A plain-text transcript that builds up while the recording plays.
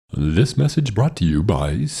This message brought to you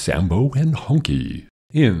by Sambo and Honky.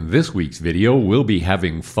 In this week's video, we'll be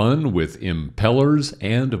having fun with impellers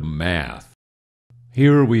and math.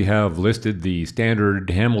 Here we have listed the standard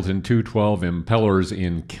Hamilton 212 impellers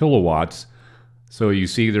in kilowatts. So you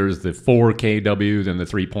see there's the 4 kW, then the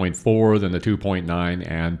 3.4, then the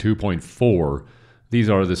 2.9, and 2.4. These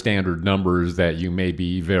are the standard numbers that you may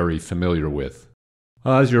be very familiar with.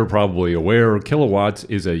 As you're probably aware, kilowatts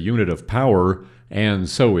is a unit of power, and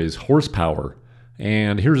so is horsepower.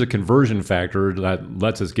 And here's a conversion factor that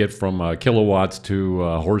lets us get from kilowatts to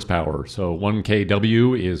horsepower. So 1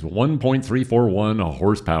 kW is 1.341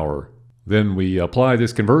 horsepower. Then we apply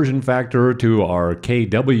this conversion factor to our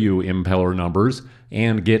kW impeller numbers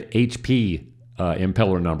and get HP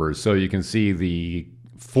impeller numbers. So you can see the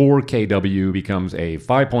 4 kW becomes a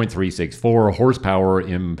 5.364 horsepower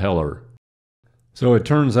impeller. So it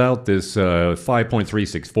turns out this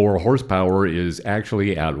 5.364 horsepower is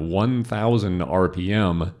actually at 1,000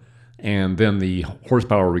 RPM, and then the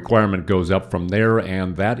horsepower requirement goes up from there,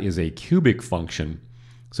 and that is a cubic function.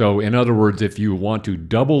 So in other words, if you want to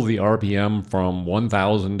double the RPM from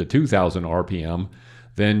 1,000 to 2,000 RPM,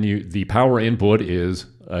 then the power input is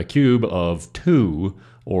a cube of 2,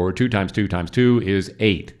 or 2 times 2 times 2 is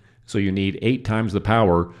 8. So you need 8 times the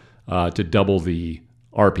power to double the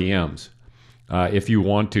RPMs. If you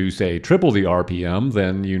want to, say, triple the RPM,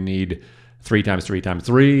 then you need 3 times 3 times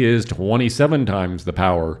 3 is 27 times the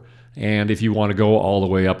power. And if you want to go all the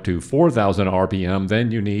way up to 4,000 RPM, then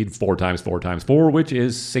you need 4 times 4 times 4, which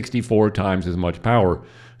is 64 times as much power.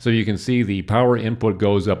 So you can see the power input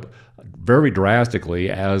goes up very drastically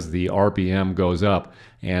as the RPM goes up.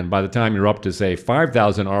 And by the time you're up to, say,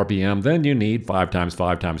 5,000 RPM, then you need 5 times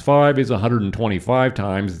 5 times 5 is 125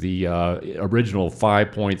 times the original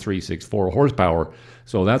 5.364 horsepower.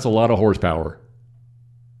 So that's a lot of horsepower.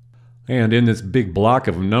 And in this big block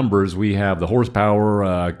of numbers, we have the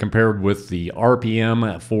horsepower compared with the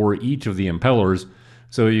RPM for each of the impellers.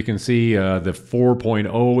 So you can see the 4.0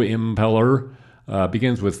 impeller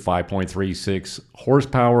begins with 5.36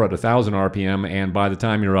 horsepower at 1,000 RPM, and by the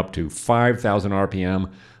time you're up to 5,000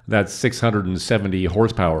 RPM, that's 670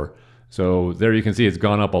 horsepower. So there you can see it's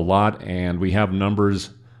gone up a lot, and we have numbers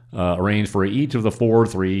arranged for each of the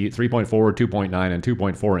 3.4, 2.9, and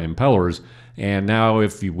 2.4 impellers. And now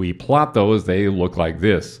if we plot those, they look like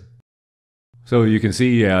this. So you can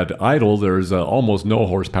see at idle there's almost no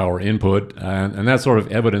horsepower input, and that's sort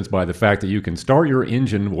of evidenced by the fact that you can start your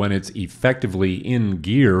engine when it's effectively in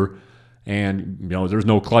gear, and there's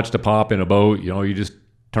no clutch to pop in a boat. You just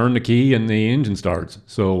turn the key and the engine starts.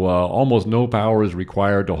 So almost no power is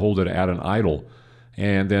required to hold it at an idle.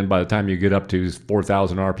 And then by the time you get up to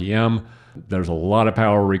 4,000 RPM, there's a lot of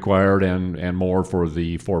power required and more for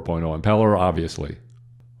the 4.0 impeller, obviously.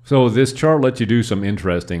 So this chart lets you do some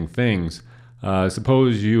interesting things.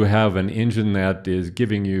 Suppose you have an engine that is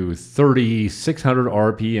giving you 3,600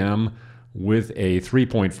 RPM with a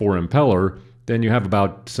 3.4 impeller, then you have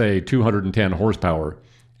about, say, 210 horsepower.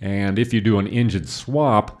 And if you do an engine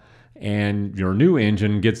swap and your new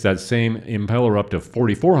engine gets that same impeller up to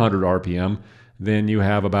 4,400 RPM, then you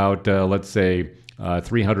have about, let's say,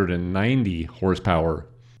 390 horsepower.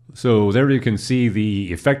 So there you can see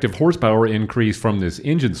the effective horsepower increase from this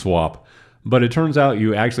engine swap. But it turns out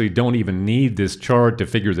you actually don't even need this chart to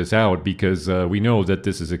figure this out, because we know that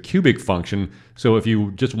this is a cubic function. So if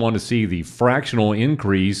you just want to see the fractional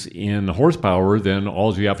increase in horsepower, then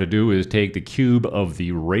all you have to do is take the cube of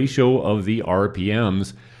the ratio of the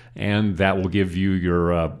RPMs, and that will give you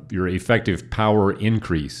your effective power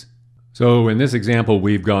increase. So in this example,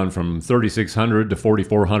 we've gone from 3,600 to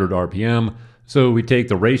 4,400 RPM. So we take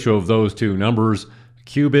the ratio of those two numbers,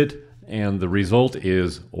 cube it, and the result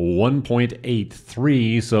is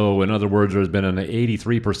 1.83. So in other words, there's been an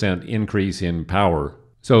 83% increase in power.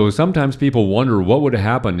 So sometimes people wonder what would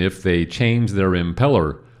happen if they change their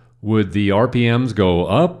impeller. Would the RPMs go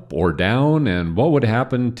up or down, and what would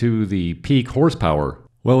happen to the peak horsepower?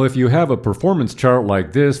 Well, if you have a performance chart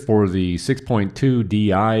like this for the 6.2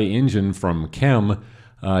 DI engine from Chem,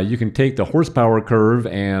 you can take the horsepower curve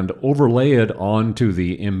and overlay it onto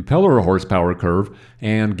the impeller horsepower curve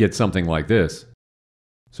and get something like this.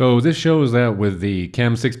 So this shows that with the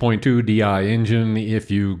Chem 6.2 DI engine,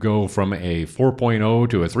 if you go from a 4.0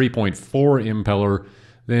 to a 3.4 impeller,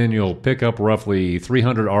 then you'll pick up roughly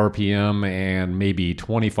 300 RPM and maybe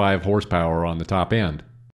 25 horsepower on the top end.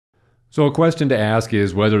 So a question to ask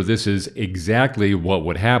is whether this is exactly what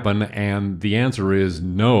would happen, and the answer is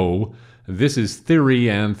no. This is theory,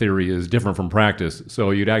 and theory is different from practice,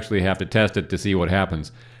 so you'd actually have to test it to see what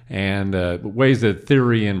happens. And ways that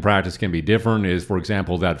theory and practice can be different is, for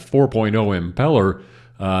example, that 4.0 impeller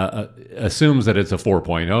assumes that it's a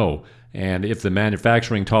 4.0. And if the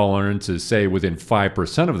manufacturing tolerance is, say, within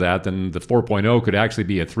 5% of that, then the 4.0 could actually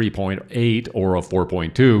be a 3.8 or a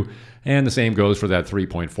 4.2. And the same goes for that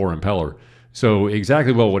 3.4 impeller. So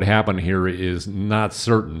exactly what would happen here is not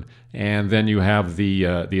certain. And then you have the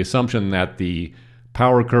assumption that the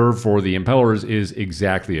power curve for the impellers is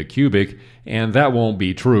exactly a cubic, and that won't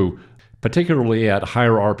be true. Particularly at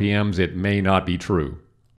higher RPMs, it may not be true.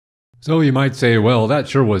 So you might say, well, that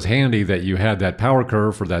sure was handy that you had that power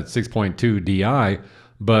curve for that 6.2 DI,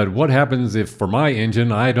 but what happens if for my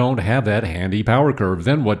engine I don't have that handy power curve?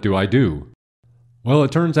 Then what do I do? Well,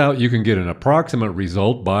 it turns out you can get an approximate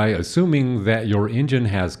result by assuming that your engine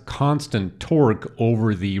has constant torque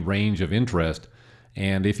over the range of interest.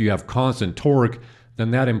 And if you have constant torque, then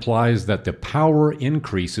that implies that the power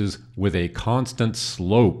increases with a constant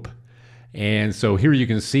slope. And so here you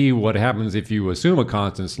can see what happens if you assume a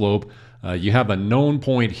constant slope. You have a known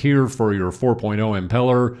point here for your 4.0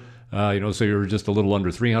 impeller, so you're just a little under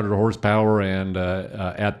 300 horsepower and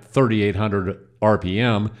at 3,800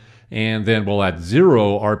 RPM. And then, well, at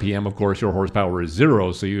 0 RPM, of course, your horsepower is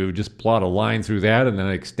 0. So you just plot a line through that and then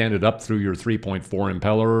extend it up through your 3.4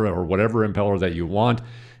 impeller or whatever impeller that you want.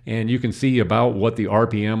 And you can see about what the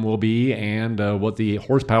RPM will be and what the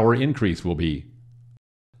horsepower increase will be.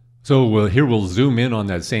 So here we'll zoom in on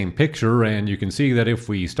that same picture, and you can see that if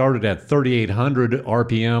we started at 3,800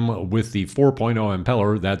 RPM with the 4.0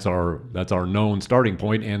 impeller, that's our known starting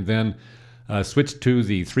point, and then switch to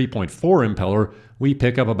the 3.4 impeller, we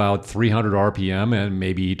pick up about 300 RPM and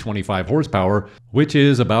maybe 25 horsepower, which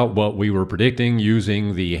is about what we were predicting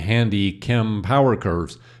using the handy chem power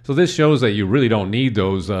curves. So this shows that you really don't need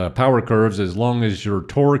those power curves as long as your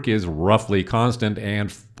torque is roughly constant,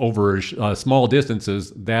 and over small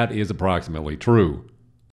distances, that is approximately true.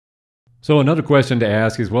 So another question to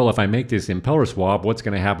ask is, well, if I make this impeller swap, what's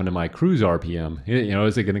going to happen to my cruise RPM?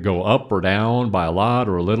 Is it going to go up or down by a lot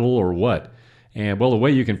or a little or what? And well, the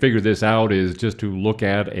way you can figure this out is just to look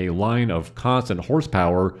at a line of constant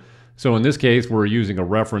horsepower. So in this case, we're using a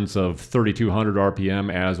reference of 3,200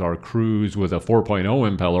 RPM as our cruise with a 4.0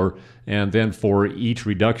 impeller. And then for each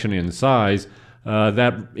reduction in size,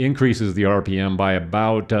 that increases the RPM by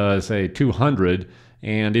about, say, 200.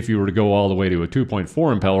 And if you were to go all the way to a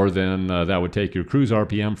 2.4 impeller, then that would take your cruise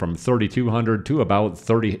RPM from 3,200 to about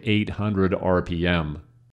 3,800 RPM.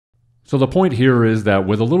 So the point here is that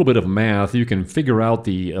with a little bit of math, you can figure out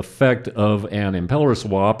the effect of an impeller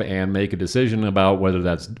swap and make a decision about whether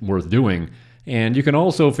that's worth doing. And you can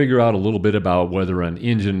also figure out a little bit about whether an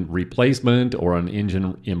engine replacement or an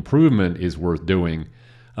engine improvement is worth doing.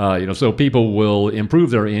 So people will improve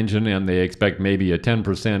their engine and they expect maybe a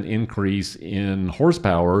 10% increase in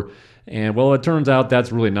horsepower. And well, it turns out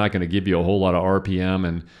that's really not going to give you a whole lot of RPM,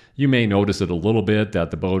 and you may notice it a little bit that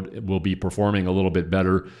the boat will be performing a little bit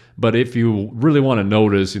better. But if you really want to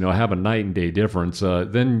notice, have a night and day difference,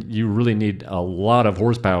 then you really need a lot of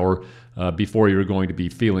horsepower before you're going to be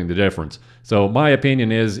feeling the difference. So my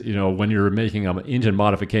opinion is, when you're making an engine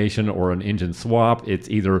modification or an engine swap, it's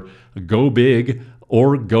either go big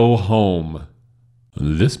or go home.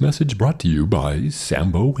 This message brought to you by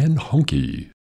Sambo and Honky.